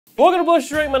Welcome to Blush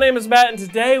Drink. My name is Matt, and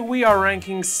today we are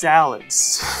ranking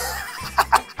salads.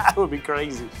 That would be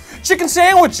crazy. Chicken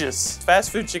sandwiches.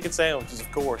 Fast food chicken sandwiches,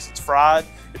 of course. It's fried,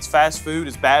 it's fast food,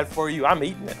 it's bad for you. I'm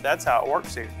eating it. That's how it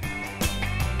works here.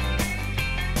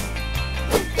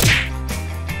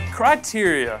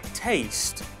 Criteria,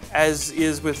 taste, as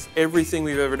is with everything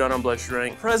we've ever done on Blush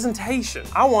Drink. Presentation.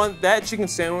 I want that chicken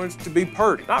sandwich to be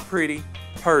purty, not pretty.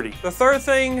 Purdy. The third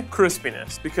thing,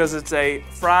 crispiness. Because it's a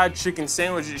fried chicken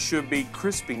sandwich, it should be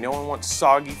crispy. No one wants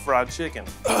soggy fried chicken.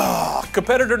 Ugh.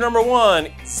 Competitor number one,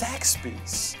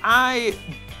 Zaxby's. I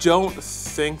don't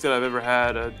think that I've ever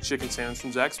had a chicken sandwich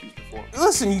from Zaxby's before.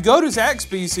 Listen, you go to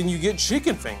Zaxby's and you get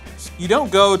chicken fingers. You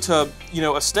don't go to, a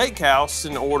steakhouse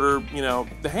and order,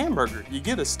 the hamburger. You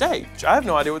get a steak. I have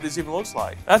no idea what this even looks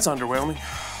like. That's underwhelming.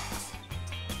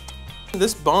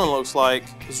 This bun looks like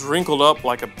it's wrinkled up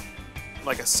like a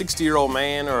 60-year-old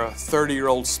man or a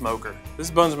 30-year-old smoker.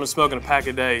 This bun's been smoking a pack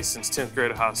a day since 10th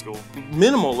grade of high school.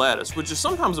 Minimal lettuce, which is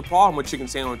sometimes a problem with chicken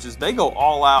sandwiches. They go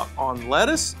all out on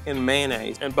lettuce and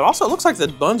mayonnaise. But also it looks like the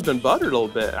bun's been buttered a little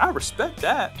bit. I respect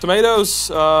that. Tomatoes,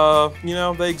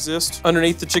 they exist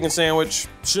underneath the chicken sandwich.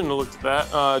 Shouldn't have looked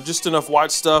at that. Just enough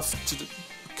white stuff to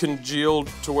congeal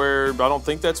to where I don't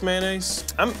think that's mayonnaise.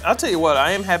 I'll tell you what,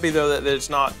 I am happy though that it's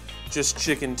not just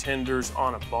chicken tenders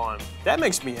on a bun. That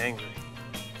makes me angry.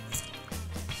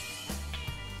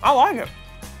 I like it.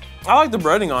 I like the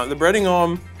breading on it. The breading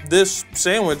on this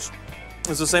sandwich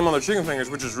is the same on the chicken fingers,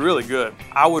 which is really good.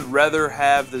 I would rather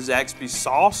have the Zaxby's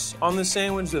sauce on this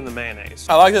sandwich than the mayonnaise.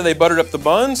 I like that they buttered up the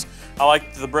buns. I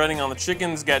like the breading on the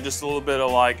chicken's got just a little bit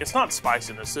of it's not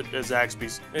spiciness at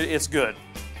Zaxby's. It's good.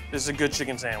 This is a good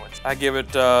chicken sandwich. I give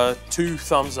it 2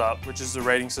 thumbs up, which is the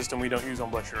rating system we don't use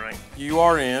on Blush Drink. You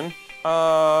are in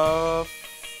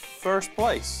first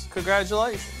place.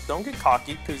 Congratulations. Don't get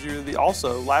cocky because you're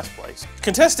also last place.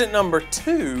 Contestant number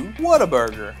 2,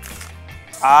 Whataburger.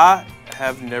 I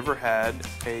have never had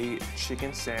a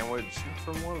chicken sandwich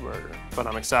from Whataburger, but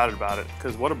I'm excited about it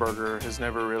because Whataburger has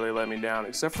never really let me down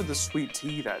except for the sweet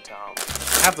tea that time.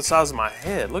 Half the size of my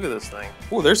head. Look at this thing.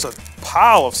 Oh, there's a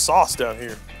pile of sauce down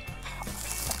here.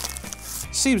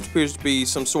 Appears to be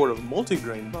some sort of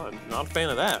multi-grain bun. Not a fan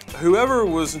of that. Whoever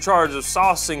was in charge of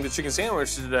saucing the chicken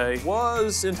sandwich today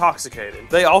was intoxicated.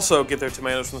 They also get their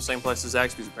tomatoes from the same place as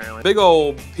Zaxby's apparently. Big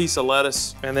old piece of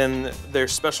lettuce and then their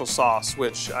special sauce,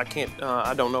 which I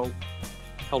don't know.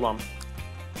 Hold on.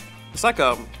 It's like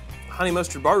a honey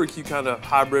mustard barbecue kind of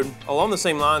hybrid. Along the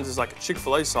same lines as like a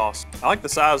Chick-fil-A sauce. I like the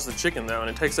size of the chicken though, and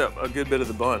it takes up a good bit of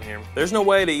the bun here. There's no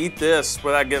way to eat this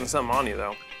without getting something on you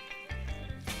though.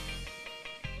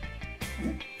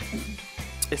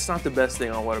 It's not the best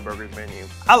thing on Whataburger's menu.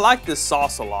 I like this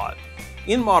sauce a lot,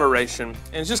 in moderation,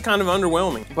 and it's just kind of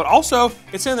underwhelming. But also,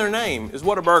 it's in their name, is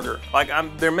Whataburger.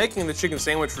 They're making the chicken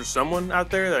sandwich for someone out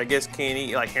there that I guess can't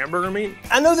eat hamburger meat.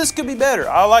 I know this could be better.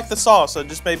 I like the sauce, so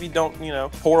just maybe don't,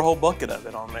 pour a whole bucket of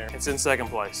it on there. It's in second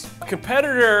place.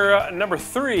 Competitor number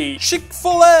 3,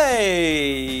 Chick-fil-A.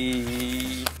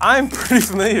 I'm pretty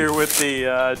familiar with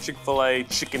the Chick-fil-A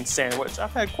chicken sandwich.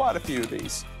 I've had quite a few of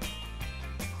these.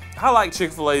 I like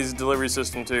Chick-fil-A's delivery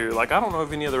system too. I don't know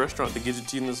of any other restaurant that gives it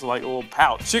to you in this little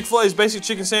pouch. Chick-fil-A's basic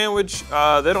chicken sandwich,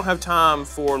 they don't have time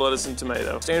for lettuce and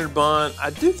tomato. Standard bun,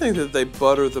 I do think that they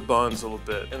butter the buns a little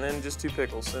bit. And then just 2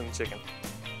 pickles and chicken.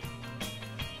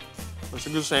 It's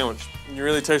a good sandwich. You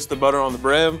really taste the butter on the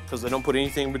bread because they don't put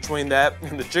anything between that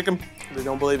and the chicken. They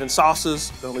don't believe in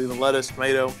sauces, don't believe in lettuce,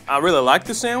 tomato. I really like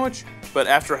the sandwich, but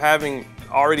after having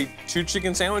already 2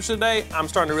 chicken sandwiches today, I'm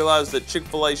starting to realize that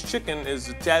Chick-fil-A's chicken is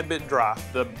a tad bit dry.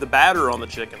 The batter on the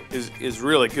chicken is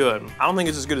really good. I don't think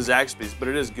it's as good as Zaxby's, but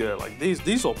it is good. These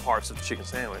little parts of the chicken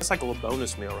sandwich, it's like a little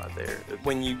bonus meal right there.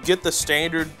 When you get the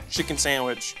standard chicken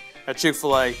sandwich at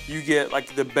Chick-fil-A, you get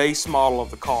the base model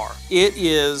of the car. It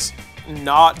is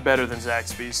not better than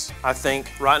Zaxby's. I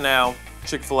think right now,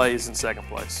 Chick-fil-A is in second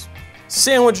place.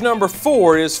 Sandwich number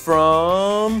 4 is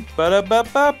from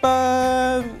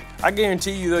I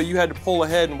guarantee you though, you had to pull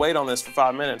ahead and wait on this for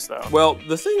 5 minutes though. Well,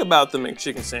 the thing about the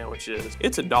McChicken sandwich is,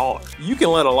 it's $1. You can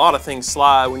let a lot of things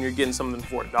slide when you're getting something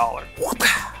for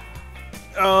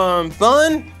 $1.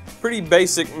 Bun, pretty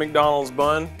basic McDonald's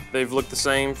bun. They've looked the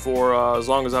same for as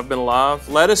long as I've been alive.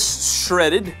 Lettuce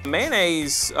shredded.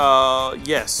 Mayonnaise,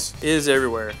 yes, is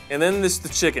everywhere. And then the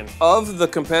chicken. Of the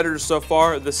competitors so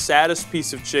far, the saddest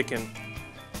piece of chicken.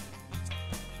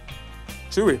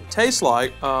 Chewy. Tastes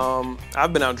like,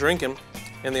 I've been out drinking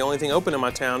and the only thing open in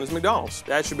my town is McDonald's.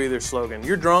 That should be their slogan.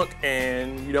 You're drunk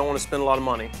and you don't want to spend a lot of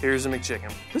money. Here's a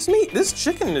McChicken. This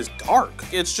chicken is dark.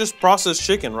 It's just processed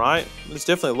chicken, right? This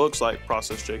definitely looks like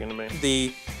processed chicken to me.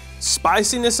 The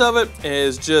spiciness of it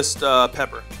is just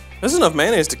pepper. This is enough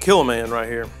mayonnaise to kill a man right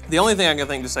here. The only thing I can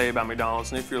think to say about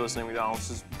McDonald's, and if you're listening to McDonald's,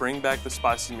 is bring back the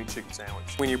spicy meat chicken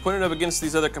sandwich. When you're putting it up against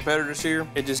these other competitors here,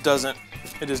 it just doesn't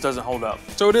hold up.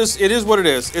 So it is what it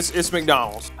is. It's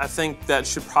McDonald's. I think that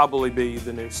should probably be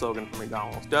the new slogan for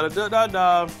McDonald's. Da da da da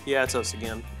da. Yeah, it's us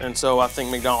again. And so I think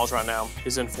McDonald's right now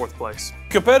is in 4th place.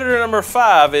 Competitor number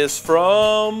 5 is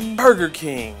from Burger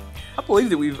King. I believe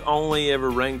that we've only ever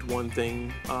ranked one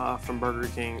thing from Burger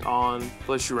King on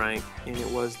Place You Rank, and it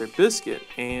was their biscuit,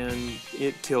 and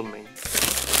it killed me.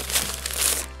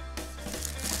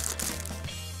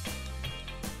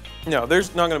 No,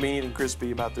 there's not gonna be anything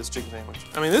crispy about this chicken sandwich.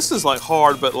 I mean, this is like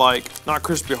hard, but like not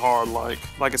crispy hard, like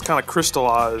it's kind of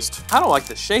crystallized. I don't like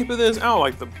the shape of this. I don't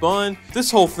like the bun.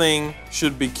 This whole thing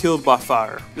should be killed by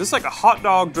fire. This is like a hot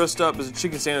dog dressed up as a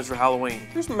chicken sandwich for Halloween.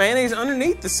 There's mayonnaise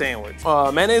underneath the sandwich.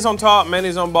 Mayonnaise on top,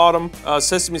 mayonnaise on bottom,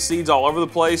 sesame seeds all over the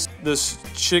place. This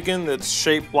chicken that's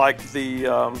shaped like the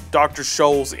Dr.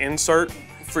 Scholl's insert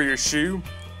for your shoe.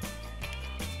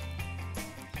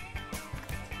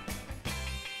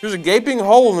 There's a gaping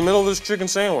hole in the middle of this chicken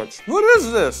sandwich. What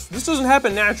is this? This doesn't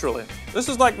happen naturally. This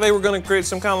is like they were gonna create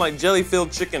some kind of like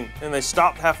jelly-filled chicken and they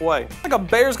stopped halfway. Like a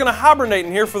bear's gonna hibernate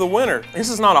in here for the winter.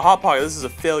 This is not a hot pocket, this is a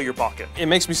failure pocket. It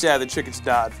makes me sad that chickens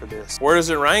died for this. Where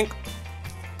does it rank?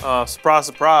 Surprise,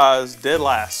 surprise, dead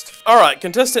last. All right,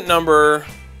 contestant number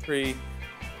 3,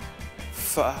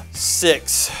 5,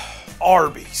 6,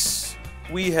 Arby's.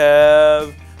 We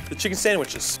have the chicken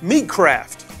sandwiches. Meat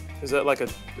Craft. Is that like a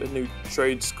new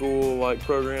trade school like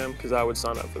program? Because I would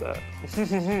sign up for that.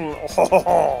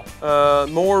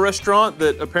 More restaurant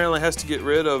that apparently has to get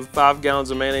rid of 5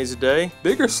 gallons of mayonnaise a day.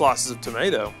 Bigger slices of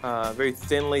tomato. Very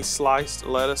thinly sliced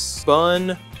lettuce.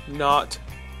 Bun, not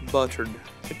buttered.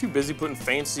 They're too busy putting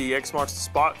fancy X marks the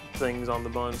spot things on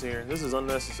the buns here. This is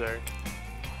unnecessary.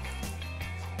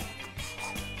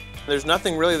 There's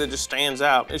nothing really that just stands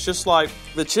out. It's just like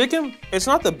the chicken, it's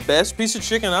not the best piece of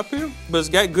chicken up here, but it's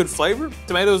got good flavor.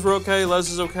 Tomatoes were okay,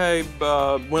 lettuce is okay. Went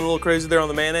a little crazy there on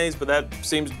the mayonnaise, but that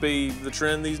seems to be the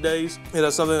trend these days. It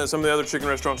has something that some of the other chicken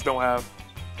restaurants don't have,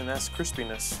 and that's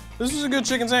crispiness. This is a good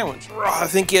chicken sandwich. I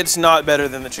think it's not better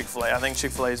than the Chick-fil-A. I think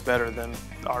Chick-fil-A is better than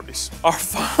Arby's. Our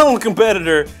final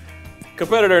competitor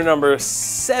number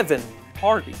 7,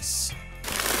 Arby's.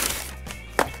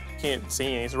 Can't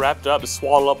see it. It's wrapped up, it's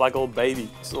swaddled up like a little baby.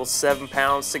 It's a little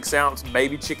 7-pound, 6-ounce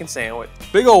baby chicken sandwich.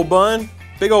 Big old bun,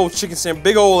 big old chicken sandwich,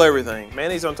 big old everything.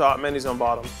 Mayonnaise on top, mayonnaise on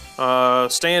bottom.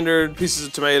 Standard pieces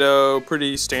of tomato,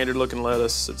 pretty standard looking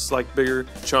lettuce. It's like bigger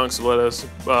chunks of lettuce.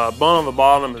 Bun on the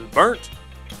bottom is burnt.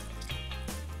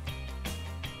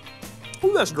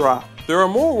 Ooh, that's dry. They're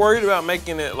more worried about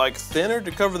making it like thinner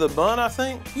to cover the bun, I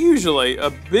think. Usually,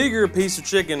 a bigger piece of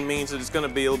chicken means that it's gonna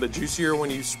be a little bit juicier. When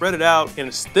you spread it out and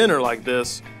it's thinner like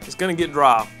this, it's gonna get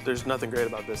dry. There's nothing great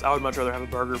about this. I would much rather have a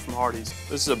burger from Hardee's.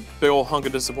 This is a big old hunk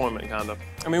of disappointment, kind of.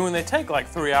 I mean, when they take like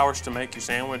 3 hours to make your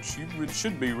sandwich, it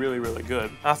should be really, really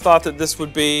good. I thought that this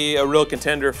would be a real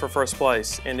contender for first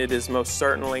place, and it is most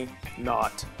certainly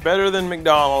not. Better than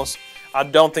McDonald's. I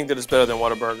don't think that it's better than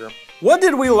Whataburger. What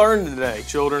did we learn today,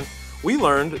 children? We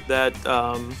learned that,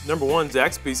 number 1,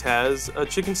 Zaxby's has a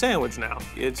chicken sandwich now.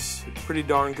 It's pretty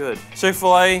darn good.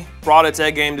 Chick-fil-A brought its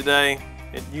A game today.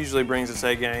 It usually brings its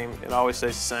A game. It always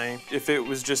stays the same. If it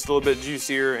was just a little bit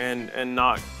juicier and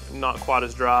not quite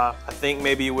as dry, I think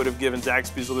maybe it would have given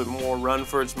Zaxby's a little bit more run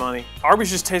for its money.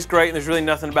 Arby's just tastes great, and there's really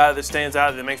nothing about it that stands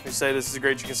out that makes me say this is a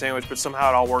great chicken sandwich, but somehow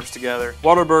it all works together.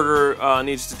 Whataburger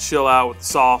needs to chill out with the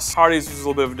sauce. Hardee's was a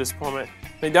little bit of a disappointment.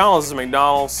 McDonald's is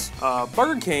McDonald's.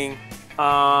 Burger King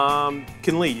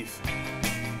can leave.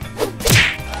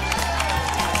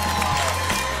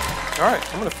 All right,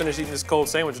 I'm gonna finish eating this cold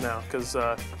sandwich now, because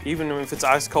even if it's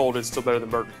ice cold, it's still better than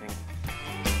Burger King.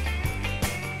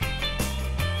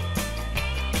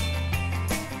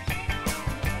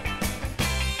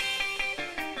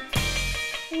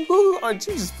 Ooh, aren't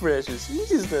you just precious? You're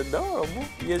just adorable.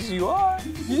 Yes, you are.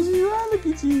 Yes, you are. Look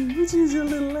at you. You're just a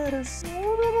little lettuce.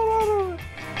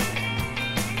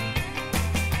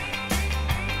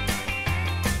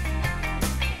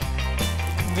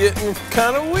 Getting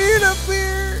kind of weird up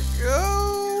here.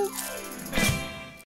 Oh.